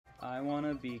I want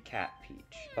to be Cat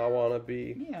Peach. I want to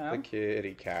be the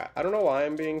kitty cat. I don't know why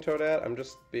I'm being Toadette. I'm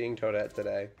just being Toadette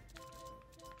today.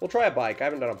 We'll try a bike. I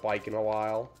haven't done a bike in a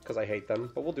while because I hate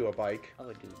them, but we'll do a bike. I'll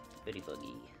do Bitty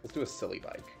Buggy. Let's do a silly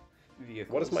bike.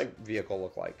 Vehicles. What does my vehicle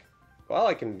look like? Well,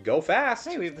 I can go fast.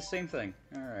 Hey, we have the same thing.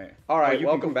 Alright. Alright,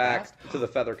 welcome back to the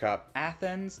Feather Cup.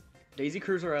 Athens, Daisy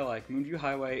Cruiser I like, Moonview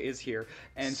Highway is here,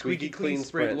 and Squeaky Clean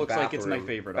Sprint looks like it's my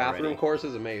favorite Bathroom already. course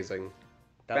is amazing.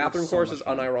 That bathroom so course is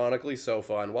fun. unironically so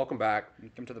fun. Welcome back.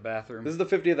 Welcome to the bathroom. This is the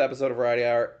 50th episode of Variety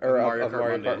Hour, or of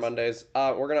Mario Kart Mondays.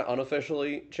 Mondays. We're going to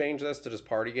unofficially change this to just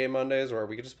Party Game Mondays, where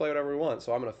we can just play whatever we want.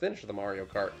 So I'm going to finish the Mario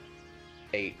Kart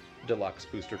 8 Deluxe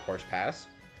Booster Course Pass.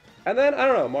 And then, I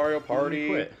don't know, Mario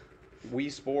Party, Wii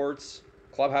Sports,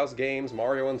 Clubhouse Games,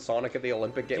 Mario and Sonic at the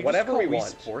Olympic Games, whatever we want.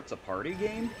 Wii Sports a party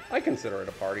game? I consider it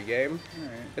a party game.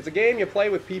 Alright. It's a game you play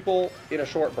with people in a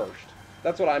short burst.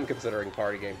 That's what I'm considering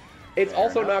party game. It's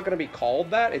also not going to be called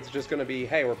that. It's just going to be,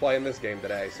 hey, we're playing this game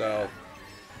today, so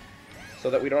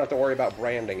that we don't have to worry about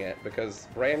branding it, because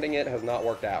branding it has not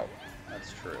worked out.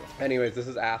 That's true. Anyways, this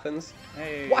is Athens.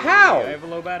 Hey, How? I have a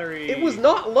low battery. It was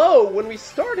not low when we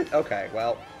started. Okay,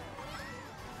 well,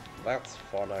 that's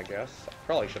fun, I guess. I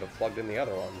probably should have plugged in the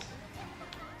other ones.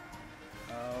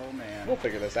 Oh, man. We'll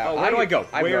figure this out. Oh, where do I go?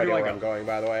 I have no Where idea do I where go? I'm going,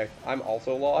 by the way. I'm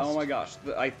also lost. Oh my gosh,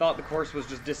 I thought the course was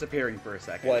just disappearing for a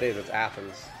second. Well, it is. It's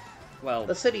Athens. Well,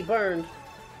 The city burned.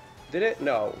 Did it?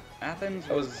 No. Athens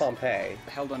It was Pompeii.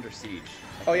 held under siege.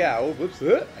 Oh, yeah. Oh, whoops.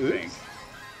 I think.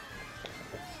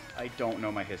 I don't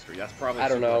know my history. That's probably. I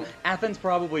don't know. Athens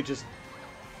probably just.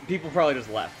 People probably just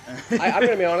left. I'm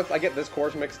gonna be honest. I get this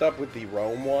course mixed up with the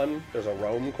Rome one. There's a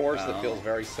Rome course that feels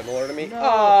very similar to me. No.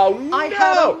 Oh no! I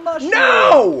had a mushroom.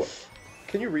 No!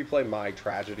 Can you replay my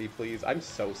tragedy, please? I'm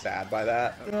so sad by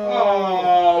that.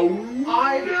 Oh,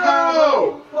 I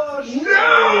have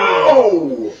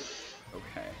no!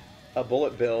 Okay. A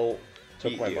bullet bill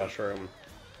took Eat my you. mushroom.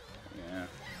 Yeah.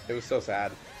 It was so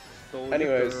sad. Stole your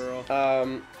Anyways, girl.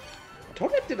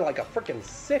 Toadette did like a freaking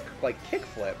sick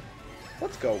kickflip.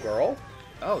 Let's go, girl.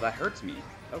 Oh, that hurts me.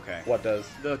 Okay. What does?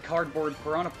 The cardboard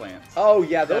piranha plants. Oh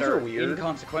yeah, those that are weird.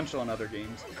 Inconsequential in other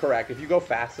games. Correct. If you go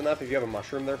fast enough, if you have a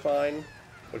mushroom, they're fine.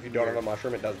 But if you don't have a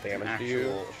mushroom, it does An damage to actual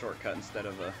you. shortcut instead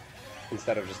of a.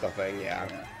 Instead of just a thing, yeah.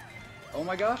 Oh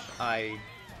my gosh, I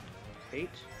hate.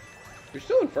 You're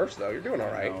still in first, though. You're doing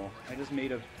alright. No, I just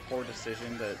made a poor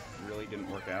decision that really didn't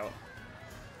work out.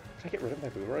 Did I get rid of my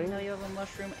boomerang? Now you have a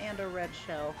mushroom and a red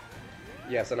shell.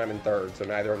 Yes, and I'm in third, so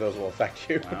neither of those will affect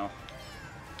you. Wow.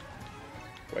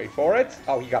 Wait for it.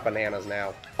 Oh, he got bananas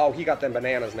now. Oh, he got them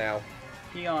bananas now.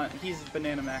 He's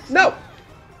Banana Max. No!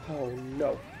 Oh,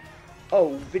 no.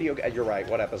 Oh, you're right.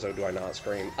 What episode do I not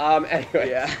scream? Anyway.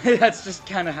 Yeah, that's just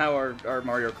kind of how our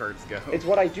Mario Karts go. It's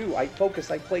what I do. I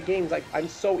focus. I play games. I'm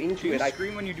so into Do you it.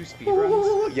 scream when you do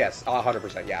speedruns? Yes,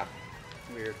 100%, yeah.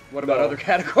 Weird. What about No. other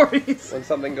categories? When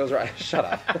something goes wrong, shut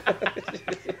up.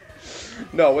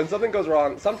 No, when something goes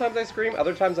wrong, sometimes I scream,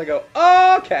 other times I go,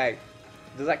 oh, okay.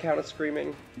 Does that count as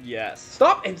screaming? Yes.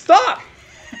 Stop and stop!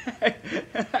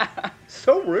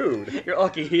 So rude. You're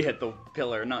lucky he hit the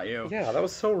pillar, not you. Yeah, that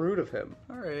was so rude of him.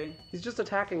 Alright. He's just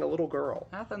attacking a little girl.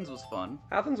 Athens was fun.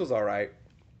 Athens was alright.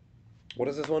 What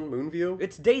is this one? Moonview?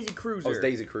 It's Daisy Cruiser. Oh, it's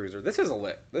Daisy Cruiser. This is a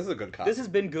lit. This is a good cut. This has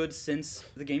been good since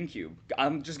the GameCube.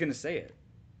 I'm just gonna say it.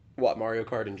 What, Mario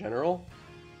Kart in general?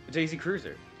 Daisy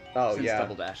Cruiser. Oh, Since yeah.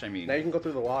 Double Dash, I mean. Now you can go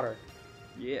through the water.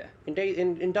 Yeah.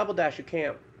 In Double Dash you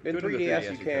can't. In Good in the 3DS 3DS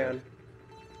you you can. could.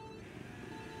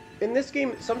 In this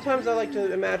game, sometimes I like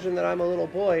to imagine that I'm a little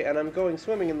boy and I'm going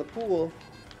swimming in the pool,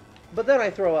 but then I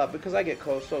throw up because I get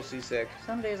so seasick.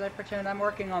 Some days I pretend I'm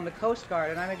working on the Coast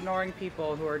Guard and I'm ignoring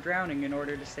people who are drowning in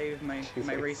order to save my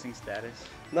racing status.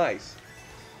 Nice.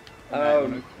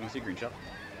 Want to see Green Shell?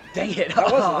 Dang it!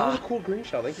 That was a cool green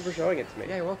shell. Thank you for showing it to me.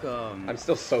 Yeah, you're welcome. I'm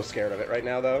still so scared of it right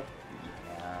now, though.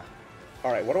 Yeah.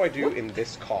 All right, what do I do in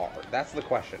this car? That's the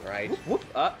question, right? Whoop.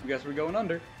 I guess we're going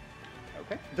under.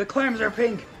 Okay. The clams are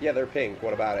pink. Yeah, they're pink.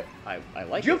 What about it? I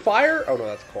like Do you it. have fire? Oh no,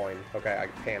 that's coin. Okay, I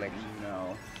panicked.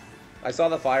 No, I saw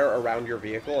the fire around your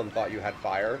vehicle and thought you had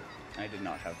fire. I did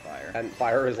not have fire. And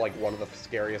fire is like one of the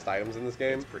scariest items in this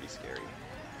game. It's pretty scary.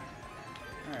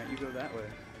 Alright, you go that way.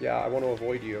 Yeah, I want to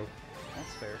avoid you.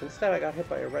 That's fair. Instead, I got hit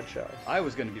by a red shell. I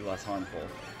was going to be less harmful.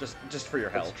 Just for your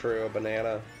health. That's true, a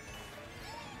banana.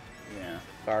 Yeah.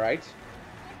 Alright.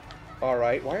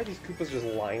 Alright, why are these Koopas just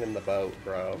lying in the boat,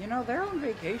 bro? You know, they're on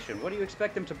vacation. What do you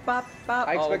expect them to bop, bop?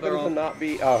 I expect them to not. not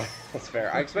be... Oh, that's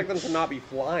fair. I expect them to not be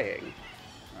flying.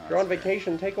 If you're on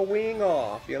vacation, take a wing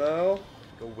off, you know?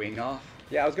 Go wing off?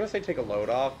 Yeah, I was going to say take a load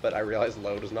off, but I realized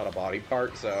load is not a body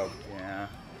part, so... Yeah.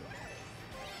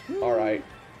 Alright.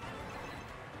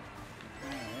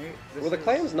 Were the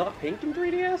clams not pink in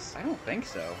 3DS? I don't think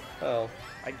so. Oh.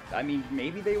 I mean,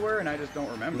 maybe they were, and I just don't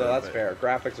remember. No, that's fair.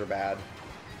 Graphics are bad.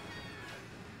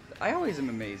 I always am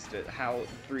amazed at how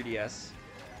 3DS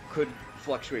could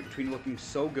fluctuate between looking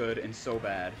so good and so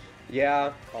bad.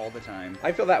 Yeah. All the time.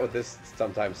 I feel that with this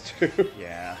sometimes, too.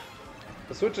 Yeah.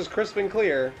 The Switch is crisp and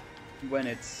clear. When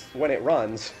it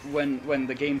runs. When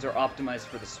the games are optimized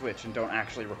for the Switch and don't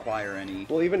actually require any...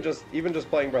 Well, even just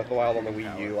playing Breath of the Wild on the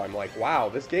Wii U, I'm like, wow,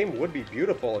 this game would be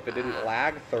beautiful if it didn't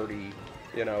lag 30,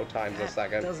 times a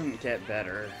second. It doesn't get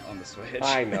better on the Switch.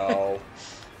 I know.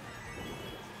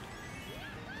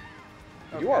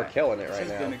 Okay. You are killing it right now.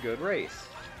 This has been a good race.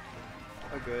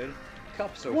 A good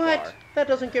cup so what? far. That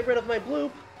doesn't get rid of my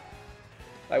bloop.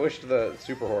 I wish the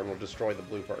Super Horn would destroy the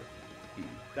blooper.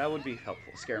 That would be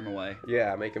helpful. Scare him away.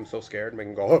 Yeah, make him so scared, make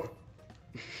him go,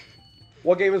 oh.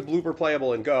 What game is blooper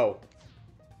playable in Go?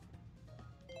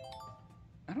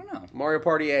 I don't know. Mario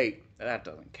Party 8. That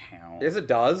doesn't count. Yes, it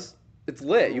does. It's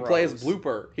lit. You play as Gross.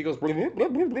 Blooper. He goes... Blip, blip,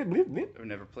 blip, blip, blip, blip. I've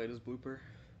never played as Blooper.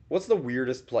 What's the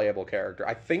weirdest playable character?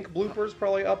 I think Blooper's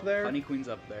probably up there. Honey Queen's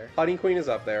up there. Honey Queen is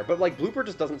up there. But, like, Blooper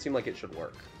just doesn't seem like it should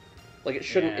work. Like, it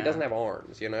shouldn't... Yeah. It doesn't have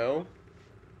arms, It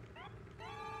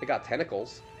got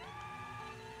tentacles.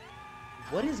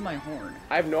 What is my horn?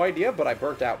 I have no idea, but I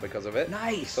burnt out because of it.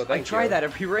 Nice! So I try that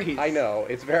every race. I know.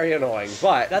 It's very annoying,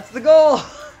 but... That's the goal!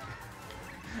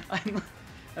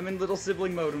 I'm in little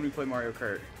sibling mode when we play Mario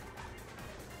Kart.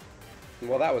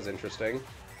 Well, that was interesting.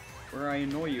 Where I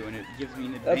annoy you and it gives me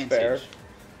an advantage. That's fair.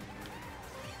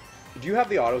 Do you have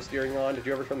the auto steering on? Did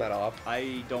you ever turn that off?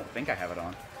 I don't think I have it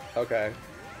on. Okay.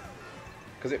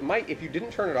 Because it might, if you didn't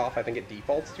turn it off, I think it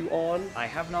defaults to on. I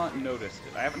have not noticed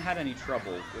it. I haven't had any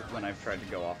trouble with when I've tried to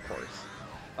go off course.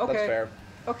 Okay. That's fair.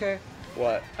 Okay.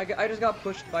 What? I just got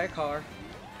pushed by a car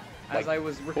as I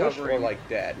was recovering. Pushed or like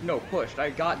dead? No, pushed.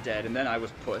 I got dead and then I was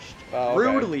pushed. Oh,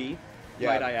 okay. Rudely,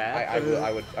 might I add.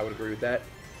 I would agree with that.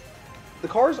 The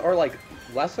cars are like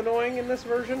less annoying in this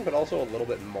version, but also a little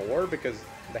bit more because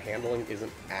the handling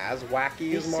isn't as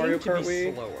wacky as Mario Kart Wii. They seem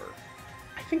to be slower.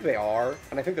 I think they are,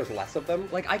 and I think there's less of them.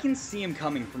 Like, I can see him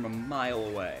coming from a mile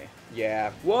away.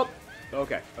 Yeah. Whoop!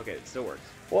 Okay, it still works.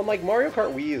 Well, and like, Mario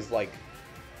Kart Wii is, like,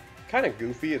 kind of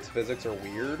goofy. Its physics are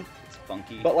weird. It's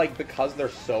funky. But, like, because they're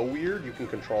so weird, you can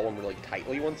control them really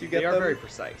tightly once you get them. They are very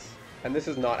precise. And this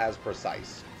is not as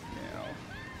precise. No.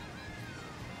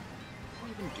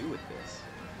 What do you even do with this?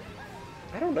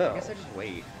 I don't know. I guess I just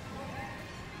wait.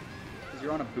 Because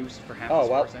you're on a boost for half the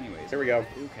course anyways. Here we go.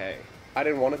 Okay. I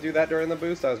didn't want to do that during the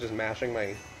boost. I was just mashing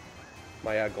my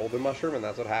golden mushroom, and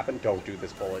that's what happened. Don't do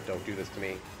this, bullet. Don't do this to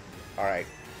me. All right.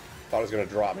 Thought it was going to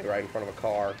drop me right in front of a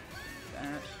car.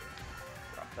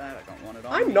 Drop that. I don't want it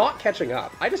on I'm me. not catching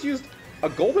up. I just used a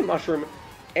golden mushroom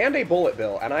and a bullet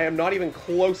bill, and I am not even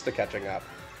close to catching up.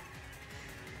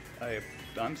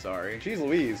 I'm sorry. Jeez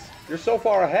Louise. You're so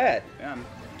far ahead. Yeah, I'm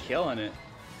killing it.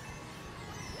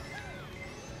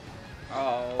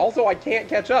 Oh. Also, I can't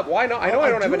catch up. Why not? I know I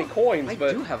don't have any coins, but...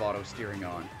 I do have auto steering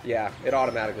on. Yeah, it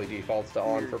automatically defaults to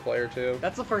on for player 2.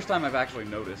 That's the first time I've actually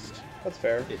noticed That's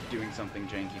fair. it doing something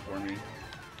janky for me.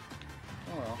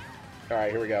 Oh well.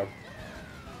 Alright, here we go.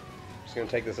 Just gonna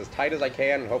take this as tight as I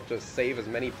can and hope to save as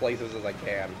many places as I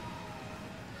can.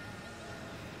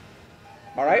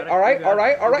 Alright.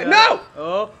 No!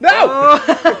 Oh. No!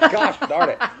 Oh. Gosh darn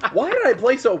it. Why did I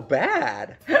play so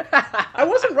bad? I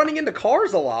wasn't running into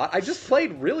cars a lot. I just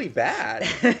played really bad.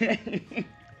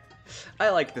 I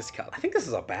like this cup. I think this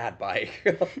is a bad bike.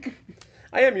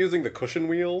 I am using the cushion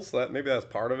wheels. So maybe that's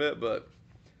part of it, but...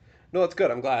 No, it's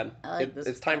good. I'm glad. I like this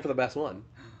it's time for the best one.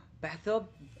 Bathtub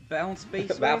bounce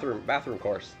spaceway? Bathroom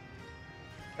course.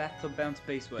 Bathtub bounce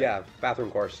spaceway. Yeah,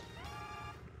 bathroom course.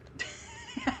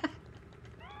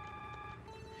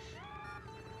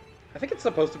 I think it's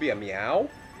supposed to be a meow.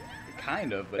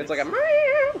 Kind of, but it's like a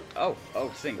meow.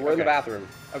 Oh, sing. We're in the bathroom.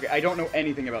 Okay, I don't know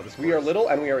anything about this course. We are little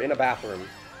and we are in a bathroom.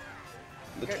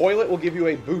 The toilet will give you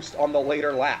a boost on the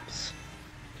later laps.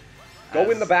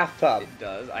 Go in the bathtub. It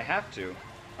does. I have to.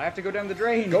 I have to go down the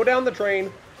drain. Go down the drain.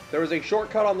 There is a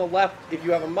shortcut on the left if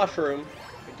you have a mushroom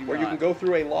where you can go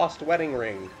through a lost wedding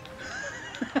ring.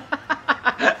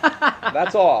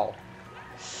 That's all.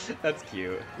 That's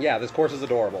cute. Yeah, this course is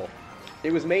adorable.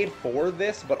 It was made for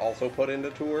this, but also put into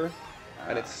Tour,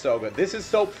 and it's so good. This is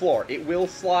soap floor. It will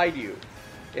slide you.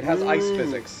 It has ice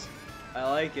physics. I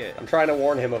like it. I'm trying to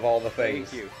warn him of all the things.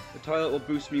 Thank you. The toilet will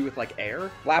boost me with, like, air?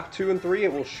 Lap 2 and 3,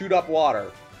 it will shoot up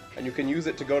water, and you can use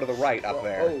it to go to the right up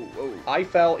there. Oh. I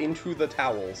fell into the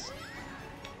towels.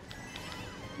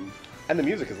 And the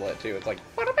music is lit, too. It's like...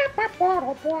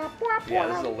 Yeah,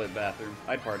 this is a lit bathroom.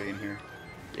 I'd party in here.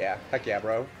 Yeah, heck yeah,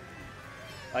 bro.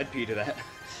 I'd pee to that.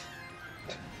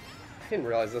 I didn't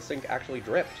realize the sink actually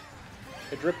dripped.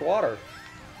 It dripped water.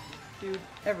 Dude,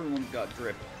 everyone's got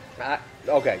drip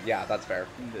Okay, yeah, that's fair.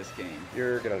 in this game.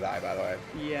 You're gonna die, by the way.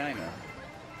 Yeah, I know.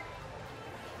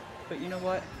 But you know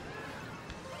what?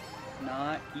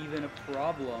 Not even a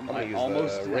problem. I'm gonna I use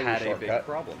almost the ring had a big shortcut.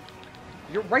 problem.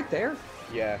 You're right there.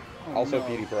 Yeah. Oh, Also no.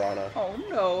 Petey Piranha. Oh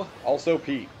no. Also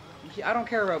Pete. I don't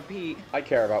care about Pete. I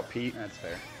care about Pete. That's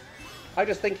fair. I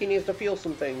just think he needs to feel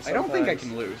some things I don't think I sometimes.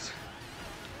 can lose.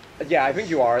 Yeah, I think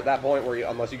you are at that point where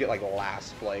unless you get like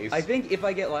last place. I think if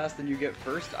I get last and you get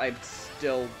first, I'm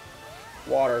still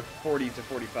Water. 40 to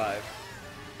 45.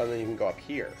 And then you can go up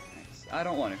here. I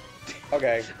don't want to.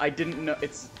 Okay. I didn't know.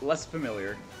 It's less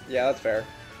familiar. Yeah, that's fair.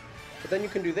 But then you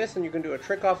can do this and you can do a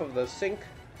trick off of the sink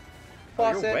Oh,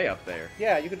 faucet. you're way up there.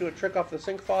 Yeah, you can do a trick off the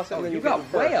sink faucet Oh, and then you get got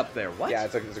in way first. up there. What? Yeah,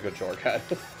 it's a good shortcut.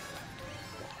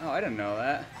 Oh, I didn't know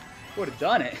that. Would have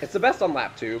done it. It's the best on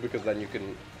lap 2 because then you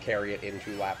can carry it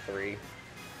into lap 3.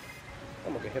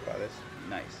 I'm gonna get hit by this.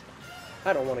 Nice.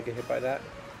 I don't want to get hit by that.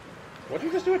 What'd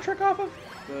you just do a trick off of?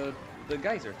 The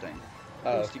geyser thing.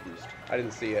 Oh. Boosty boost. I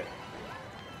didn't see it.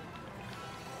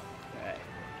 Okay.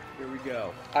 Here we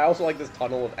go. I also like this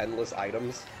tunnel of endless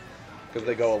items because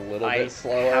they go a little bit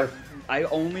slower. I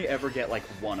only ever get like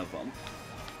one of them.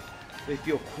 They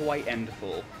feel quite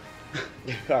endful.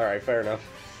 All right, fair enough.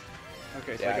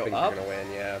 Okay, so Yeah, I I go think up. you're gonna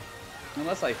win. Yeah.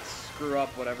 Unless I screw up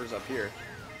whatever's up here.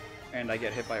 And I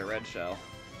get hit by a red shell.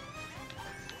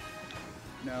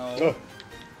 No. Ugh.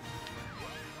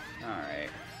 Alright.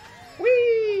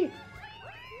 Whee!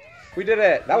 We did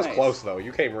it. That was Nice. close though.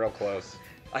 You came real close.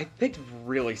 I picked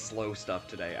really slow stuff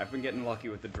today. I've been getting lucky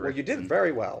with the drift. Well, you did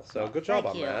very well. So good job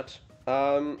Thank on you. that.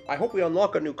 I hope we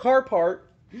unlock a new car part.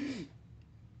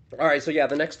 All right, so yeah,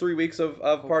 the next 3 weeks of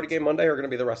Party Game Monday are going to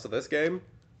be the rest of this game,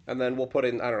 and then we'll put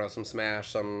in, I don't know, some Smash,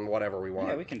 some whatever we want.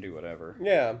 Yeah, we can do whatever.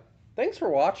 Yeah. Thanks for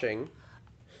watching.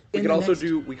 We In could the also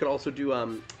next-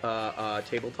 do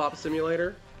tabletop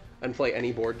simulator and play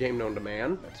any board game known to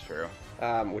man, That's true.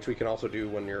 which we can also do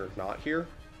when you're not here.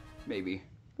 Maybe.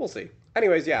 We'll see.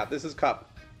 Anyways, yeah, this is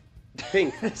Cup.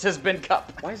 Pink. This has been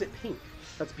Cup. Why is it pink?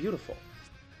 That's beautiful.